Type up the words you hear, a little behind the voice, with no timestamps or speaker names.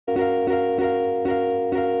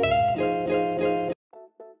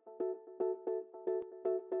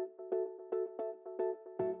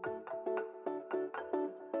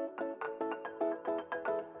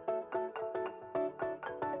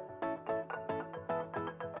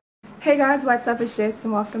Hey guys, what's up? It's Jess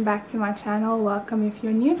and welcome back to my channel. Welcome if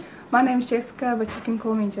you're new. My name's Jessica, but you can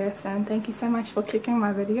call me Jess, and thank you so much for clicking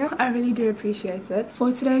my video. I really do appreciate it.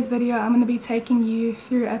 For today's video, I'm going to be taking you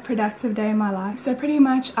through a productive day in my life. So pretty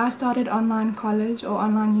much I started online college or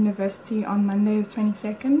online university on Monday the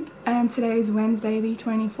 22nd, and today is Wednesday the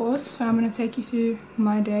 24th, so I'm going to take you through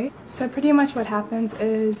my day. So pretty much what happens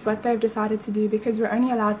is what they've decided to do, because we're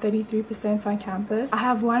only allowed 33% on campus. I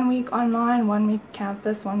have 1 week online, 1 week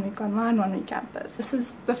campus, 1 week online, 1 week campus. This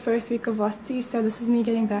is the first week of varsity, so this is me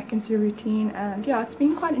getting back into routine, and yeah, it's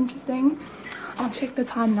been quite interesting. I'll check the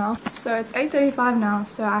time now. So it's 8:35 now,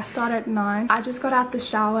 so I start at 9. I just got out the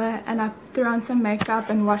shower and I threw on some makeup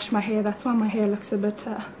and washed my hair. That's why my hair looks a bit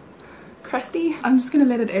crusty. I'm just gonna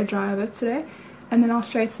let it air dry a bit today, and then I'll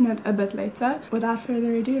straighten it a bit later. Without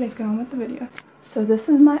further ado, let's get on with the video. So this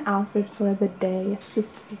is my outfit for the day.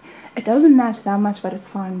 It doesn't match that much, but it's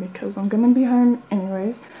fine because I'm gonna be home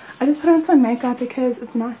anyways. I just put on some makeup because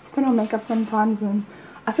it's nice to put on makeup sometimes, and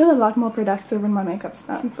I feel a lot more productive when my makeup's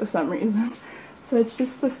done for some reason. So it's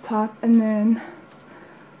just this top and then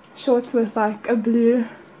shorts with like a blue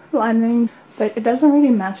lining, but it doesn't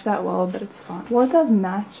really match that well, but it's fine. Well, it does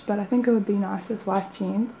match, but I think it would be nice with white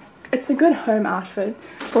jeans. It's a good home outfit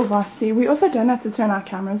for varsity. We also don't have to turn our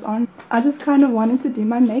cameras on. I just kind of wanted to do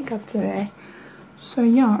my makeup today. So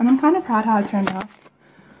yeah, and I'm kind of proud how it turned out.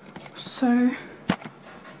 So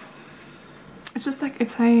it's just like a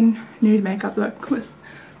plain nude makeup look with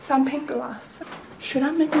some pink gloss. Should I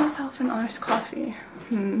make myself an iced coffee?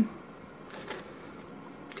 Do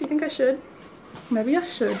you think I should? Maybe I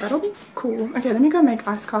should. That'll be cool. Okay, let me go make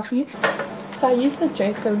iced coffee. So I use the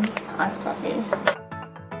Jacob's iced coffee.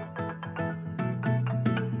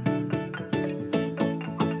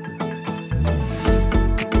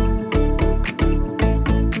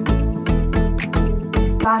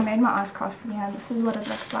 I made my iced coffee and this is what it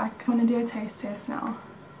looks like. I'm gonna do a taste test now.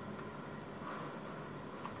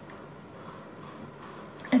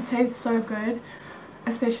 It tastes so good,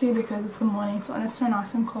 especially because it's the morning, so and it's so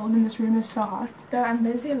nice and cold and this room is so hot. So I'm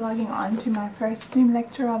busy logging on to my first Zoom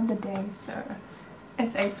lecture of the day. So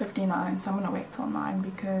it's 8:59, so I'm gonna wait till 9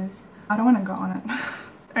 because I don't want to go on it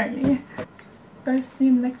early. First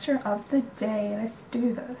Zoom lecture of the day. Let's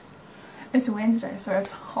do this. It's Wednesday, so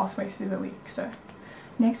it's halfway through the week. So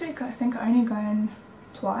next week I think I only go in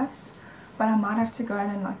twice, but I might have to go in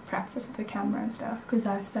and like practice with the camera and stuff because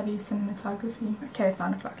I study cinematography. Okay, it's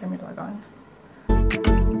 9 o'clock, let me log on.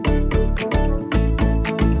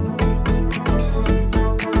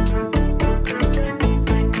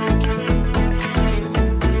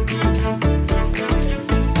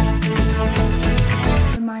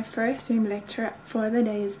 My first Zoom lecture for the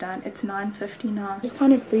day is done. It's 9:59. Just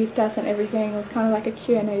kind of briefed us and everything. It was kind of like a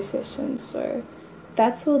Q&A session, so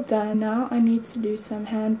that's all done. Now I need to do some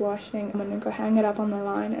hand washing. I'm gonna go hang it up on the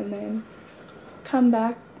line and then come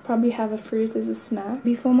back, probably have a fruit as a snack.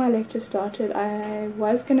 Before my lecture started, I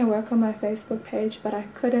was gonna work on my Facebook page, but I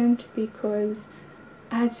couldn't because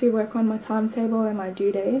I had to work on my timetable and my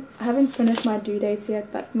due date. I haven't finished my due dates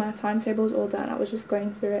yet, but my timetable's all done. I was just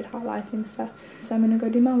going through it, highlighting stuff. So I'm gonna go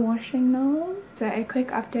do my washing now. So a quick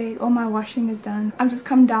update, all my washing is done. I've just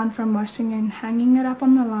come down from washing and hanging it up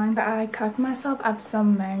on the line. I cut myself up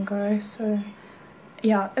some mango, so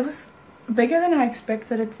yeah, it was bigger than I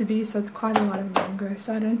expected it to be, so it's quite a lot of mango,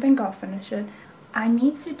 so I don't think I'll finish it. I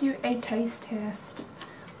need to do a taste test.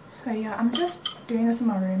 So yeah, I'm just doing this in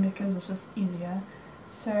my room because it's just easier.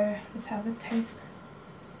 So let's have a taste.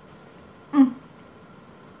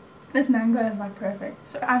 This mango is like perfect.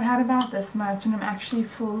 I've had about this much and I'm actually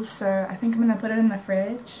full, so I think I'm gonna put it in the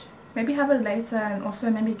fridge. Maybe have it later, and also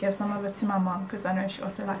maybe give some of it to my mom because I know she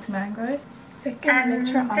also likes mangoes. Second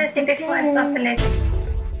lecture of the before I start the lesson.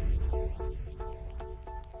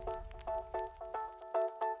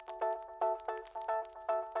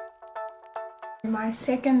 My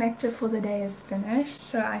second lecture for the day is finished,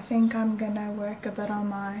 so I think I'm gonna work a bit on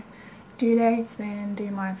my due dates, then do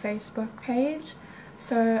my Facebook page.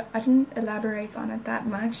 So I didn't elaborate on it that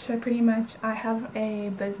much. So pretty much I have a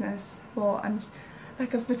business, well, I'm just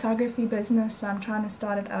like a photography business, so I'm trying to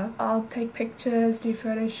start it up. I'll take pictures, do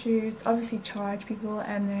photo shoots, obviously charge people,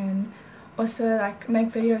 and then also like make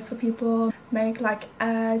videos for people, make like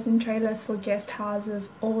ads and trailers for guest houses,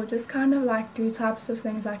 or just kind of like do types of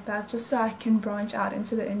things like that, just so I can branch out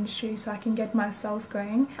into the industry, so I can get myself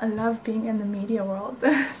going. I love being in the media world.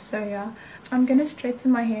 So yeah, I'm gonna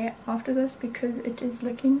straighten my hair after this because it was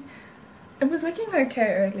looking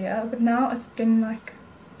okay earlier, but now it's been like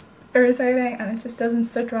irritating and it just doesn't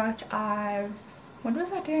sit right. What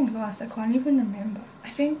was I doing last? I can't even remember. I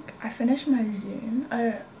think I finished my Zoom.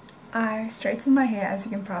 Oh, I straightened my hair, as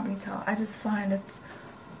you can probably tell. I just find it's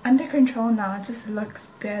under control now. It just looks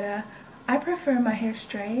better. I prefer my hair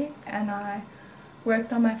straight, and I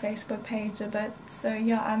worked on my Facebook page a bit. So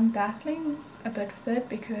yeah, I'm battling a bit with it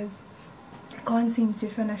because I can't seem to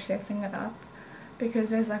finish setting it up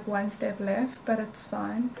because there's like one step left, but it's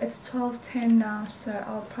fine. It's 12:10 now, so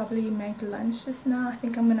I'll probably make lunch just now. I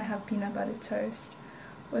think I'm gonna have peanut butter toast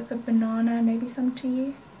with a banana, maybe some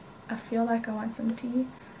tea. I feel like I want some tea,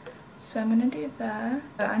 so I'm gonna do that.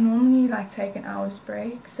 I normally like take an hour's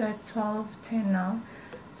break, so it's 12:10 now,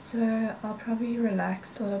 so I'll probably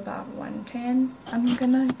relax till about 1:10. I'm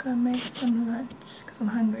gonna go make some lunch because I'm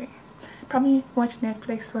hungry. Probably watch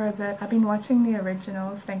Netflix for a bit. I've been watching the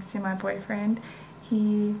originals thanks to my boyfriend.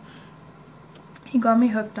 He got me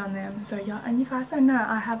hooked on them. So yeah, and you guys don't know,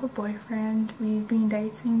 I have a boyfriend. We've been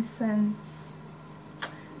dating since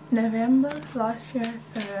November last year,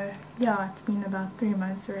 so yeah, it's been about 3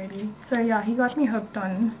 months already. So yeah, he got me hooked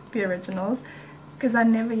on the originals because I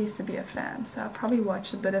never used to be a fan, so I'll probably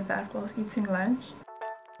watch a bit of that while eating lunch.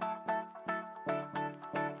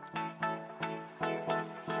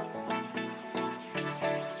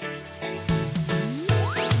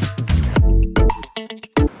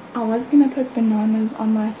 I was gonna put bananas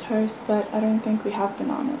on my toast, but I don't think we have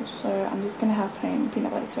bananas, so I'm just gonna have plain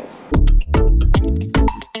peanut butter toast.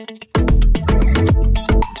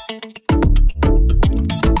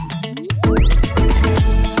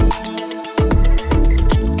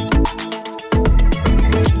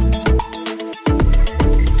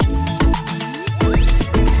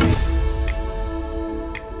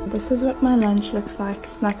 This is what my lunch looks like.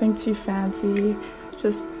 It's nothing too fancy,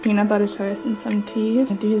 just peanut butter toast and some tea.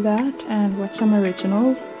 Do that and watch some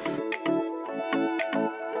originals.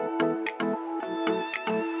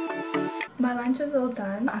 My lunch is all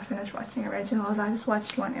done. I finished watching originals. I just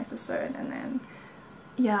watched one episode, and then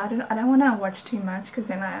yeah, I don't want to watch too much because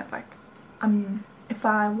then if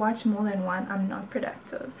I watch more than one, I'm not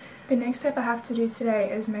productive. The next step I have to do today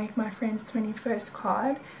is make my friend's 21st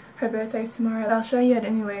card. Her birthday's tomorrow. I'll show you it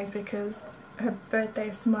anyways because her birthday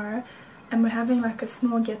is tomorrow, and we're having like a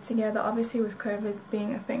small get together. Obviously with COVID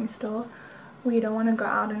being a thing still, we don't want to go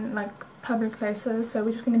out in like public places, so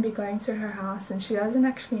we're just going to be going to her house, and she doesn't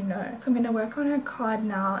actually know. So I'm going to work on her card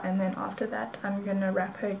now, and then after that I'm going to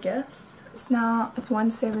wrap her gifts. It's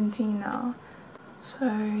 1:17 now. So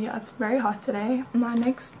yeah, it's very hot today. My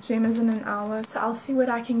next gym is in an hour, so I'll see what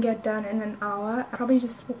I can get done in an hour. I'll probably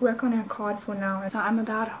just work on her card for now. So I'm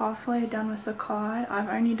about halfway done with the card. I've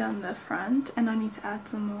only done the front and I need to add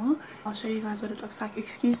some more. I'll show you guys what it looks like.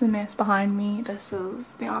 Excuse the mess behind me. This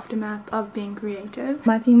is the aftermath of being creative.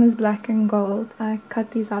 My theme is black and gold. I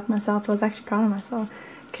cut these out myself. I was actually proud of myself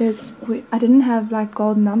because I didn't have like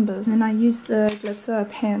gold numbers, and I used the glitter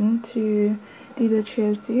pen to do the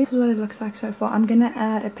cheers to. This is what it looks like so far. I'm gonna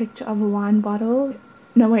add a picture of a wine bottle,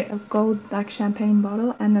 no wait, a gold like champagne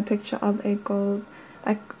bottle, and a picture of a gold,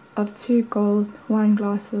 like of 2 gold wine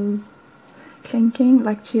glasses clinking,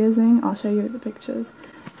 like cheersing. I'll show you the pictures.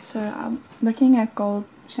 So I'm looking at gold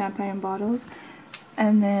champagne bottles,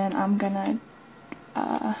 and then I'm gonna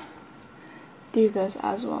do this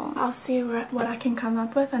as well. I'll see what I can come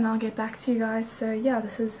up with, and I'll get back to you guys. So yeah,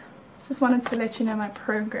 just wanted to let you know my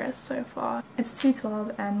progress so far. It's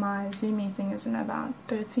 2:12 and my Zoom meeting is in about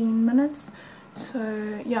 13 minutes. So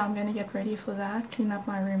yeah, I'm gonna get ready for that, clean up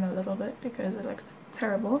my room a little bit because it looks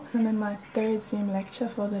terrible. And then my 3rd Zoom lecture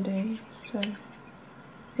for the day, so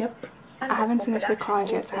yep. I haven't finished the card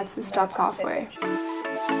yet, so I had to stop halfway.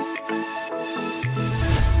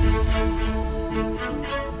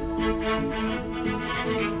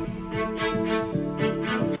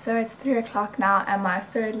 So it's 3 o'clock now and my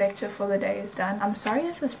 3rd lecture for the day is done. I'm sorry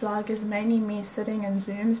if this vlog is mainly me sitting in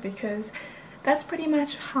Zooms because that's pretty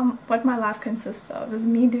much what my life consists of, is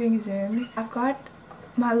me doing Zooms. I've got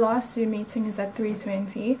my last Zoom meeting is at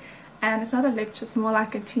 3:20 and it's not a lecture, it's more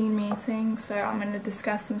like a team meeting, so I'm going to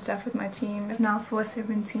discuss some stuff with my team. It's now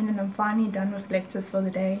 4:17 and I'm finally done with lectures for the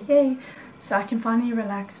day. Yay! So I can finally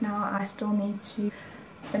relax now. I still need to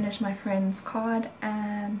finish my friend's card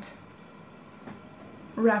and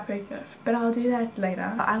wrap a gift, but I'll do that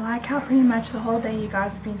later. I like how pretty much the whole day you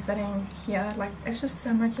guys have been sitting here. Like, it's just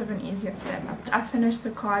so much of an easier setup. I finished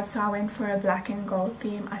the card, so I went for a black and gold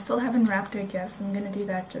theme. I still haven't wrapped her gifts. I'm gonna do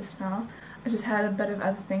that just now. I just had a bit of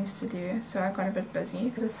other things to do, so I got a bit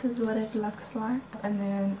busy. This is what it looks like, and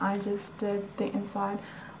then I just did the inside.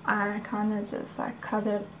 I kind of just like cut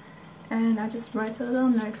it, and I just wrote a little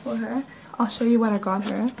note for her. I'll show you what I got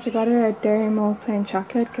her. I got her a Dairy Milk plain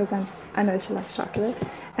chocolate because I know she likes chocolate,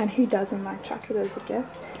 and who doesn't like chocolate as a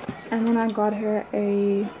gift. And then I got her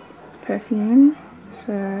a perfume.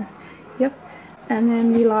 So yep. And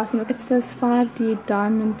then the last one, it's this 5D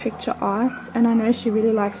diamond picture art, and I know she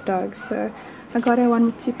really likes dogs, so I got her one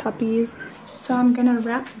with 2 puppies. So I'm gonna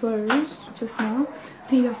wrap those just now.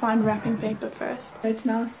 I need to find wrapping paper first. It's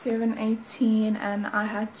now 7:18 and I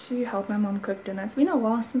had to help my mom cook dinner. It's been a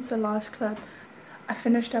while since the last clip. I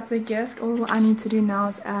finished up the gift. All I need to do now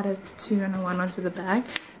is add a 2 and a 1 onto the bag.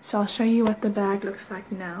 So I'll show you what the bag looks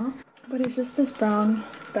like now. But it's just this brown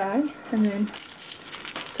bag, and then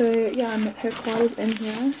so yeah, her card is in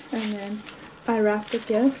here, and then I wrapped the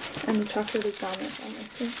gift and the chocolate is down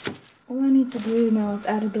there. All I need to do now is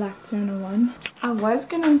add a black 2 and a 1. I was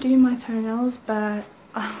gonna do my toenails, but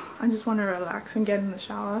I just want to relax and get in the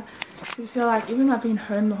shower. I feel like even though I've been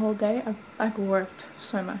home the whole day, I've like worked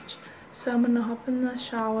so much. So I'm gonna hop in the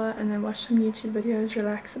shower and then watch some YouTube videos,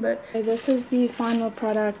 relax a bit. Okay, this is the final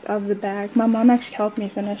product of the bag. My mom actually helped me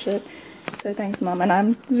finish it, so thanks mom. And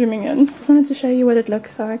I'm zooming in. Just wanted to show you what it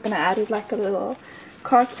looks like. And I added like a little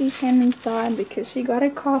car keychain inside because she got a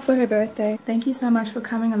car for her birthday. Thank you so much for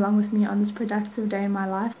coming along with me on this productive day in my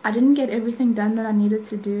life. I didn't get everything done that I needed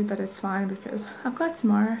to do, but it's fine because I've got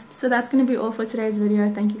tomorrow. So that's going to be all for today's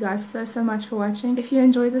video. Thank you guys so much for watching. If you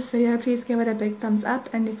enjoyed this video, please give it a big thumbs up,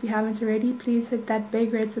 and if you haven't already, please hit that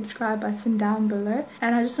big red subscribe button down below.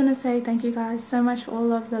 And I just want to say thank you guys so much for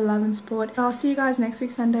all of the love and support. I'll see you guys next week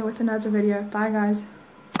Sunday with another video. Bye guys.